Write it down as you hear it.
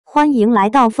欢迎来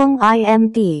到风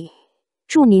IMD，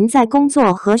 祝您在工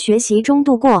作和学习中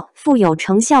度过富有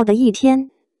成效的一天。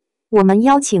我们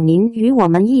邀请您与我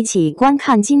们一起观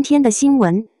看今天的新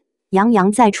闻。杨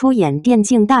洋再出演电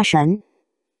竞大神，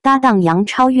搭档杨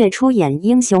超越出演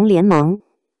英雄联盟，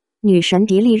女神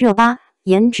迪丽热巴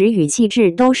颜值与气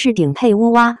质都是顶配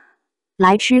呜哇。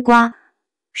来吃瓜。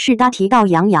是大提到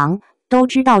杨洋，都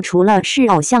知道除了是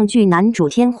偶像剧男主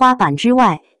天花板之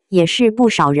外，也是不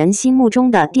少人心目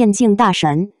中的电竞大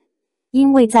神。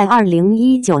因为在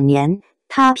2019年，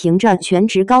他凭着《全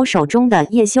职高手》中的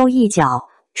叶修一角，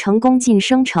成功晋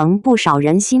升成不少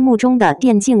人心目中的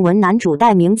电竞文男主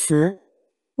代名词。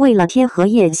为了贴合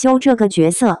叶修这个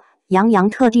角色，杨洋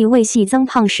特地为戏增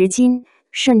胖10斤，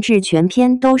甚至全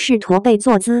片都是驼背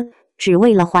坐姿，只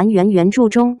为了还原原著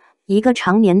中一个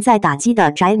常年在打击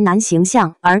的宅男形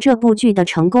象。而这部剧的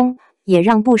成功，也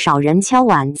让不少人敲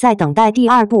碗在等待第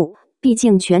二部。毕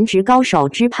竟《全职高手》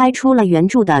只拍出了原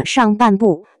著的上半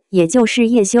部，也就是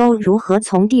叶修如何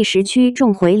从第10区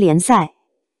重回联赛，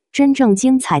真正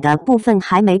精彩的部分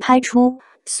还没拍出，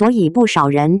所以不少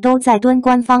人都在蹲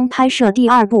官方拍摄第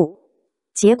二部。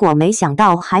结果没想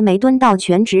到还没蹲到《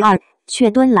全职2》，却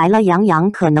蹲来了杨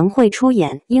洋可能会出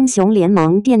演《英雄联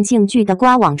盟》电竞剧的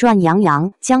瓜网传。杨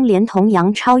洋将连同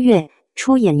杨超越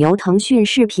出演由腾讯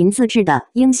视频自制的《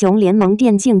英雄联盟》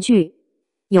电竞剧。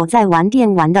有在玩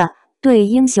电玩的，对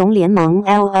英雄联盟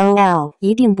LOL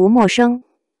一定不陌生。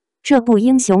这部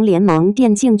英雄联盟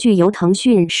电竞剧由腾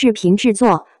讯视频制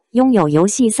作，拥有游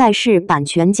戏赛事版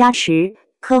权加持，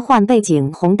科幻背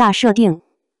景宏大设定。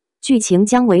剧情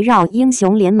将围绕英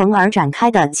雄联盟而展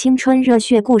开的青春热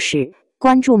血故事，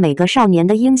关注每个少年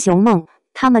的英雄梦，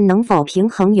他们能否平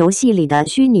衡游戏里的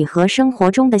虚拟和生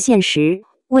活中的现实，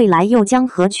未来又将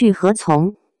何去何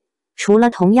从？除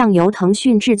了同样由腾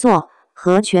讯制作，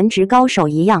和《全职高手》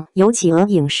一样由企鹅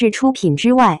影视出品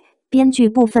之外，编剧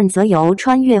部分则由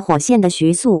穿越火线的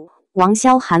徐素、王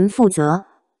萧涵负责。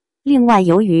另外，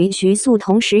由于徐素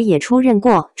同时也出任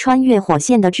过穿越火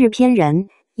线的制片人，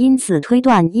因此推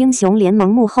断英雄联盟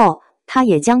幕后，他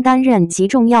也将担任极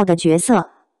重要的角色。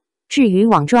至于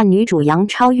网传女主杨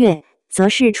超越，则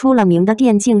是出了名的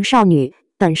电竞少女，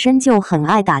本身就很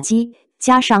爱打击，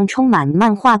加上充满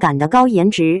漫画感的高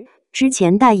颜值。之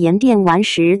前代言电玩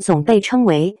时总被称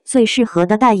为最适合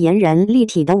的代言人，立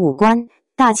体的五官，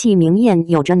大气明艳，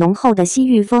有着浓厚的西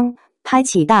域风，拍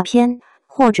起大片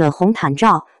或者红毯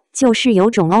照，就是有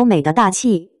种欧美的大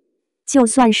气。就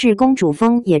算是公主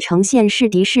风，也呈现是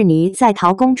迪士尼在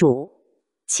淘公主，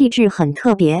气质很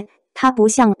特别。她不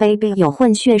像 Baby 有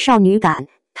混血少女感，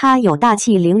她有大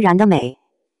气凛然的美，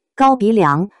高鼻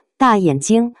梁、大眼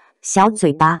睛、小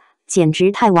嘴巴，简直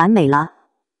太完美了。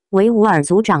维吾尔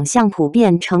族长相普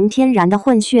遍呈天然的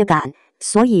混血感，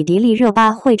所以迪丽热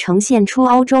巴会呈现出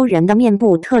欧洲人的面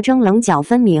部特征，棱角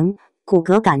分明，骨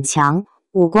骼感强，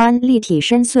五官立体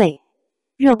深邃。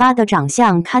热巴的长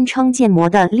相堪称建模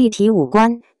的立体五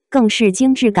官，更是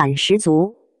精致感十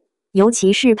足。尤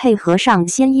其是配合上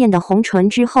鲜艳的红唇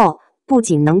之后，不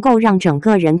仅能够让整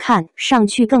个人看上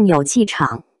去更有气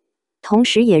场，同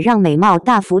时也让美貌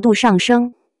大幅度上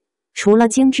升。除了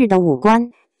精致的五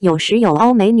官，有时有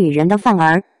欧美女人的范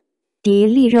儿。迪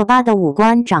丽热巴的五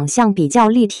官长相比较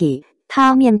立体，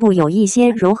她面部有一些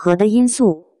柔和的因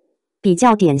素，比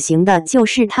较典型的就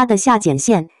是她的下睑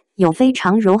线有非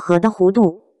常柔和的弧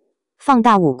度，放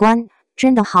大五官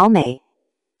真的好美。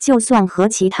就算和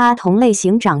其他同类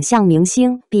型长相明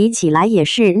星比起来，也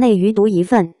是内娱独一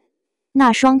份。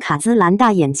那双卡姿兰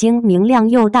大眼睛明亮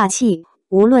又大气，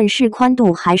无论是宽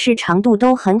度还是长度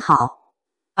都很好。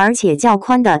而且较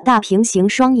宽的大平行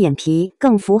双眼皮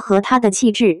更符合她的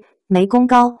气质，眉弓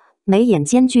高，眉眼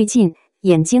间距近，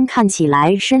眼睛看起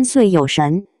来深邃有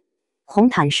神。红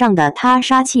毯上的她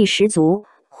杀气十足，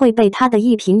会被她的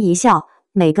一颦一笑、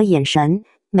每个眼神、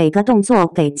每个动作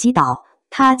给击倒。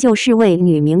她就是为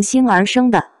女明星而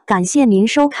生的。感谢您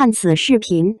收看此视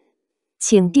频，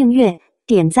请订阅、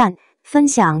点赞、分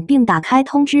享并打开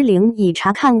通知铃以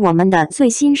查看我们的最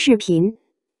新视频。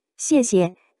谢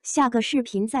谢。下个视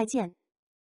频再见。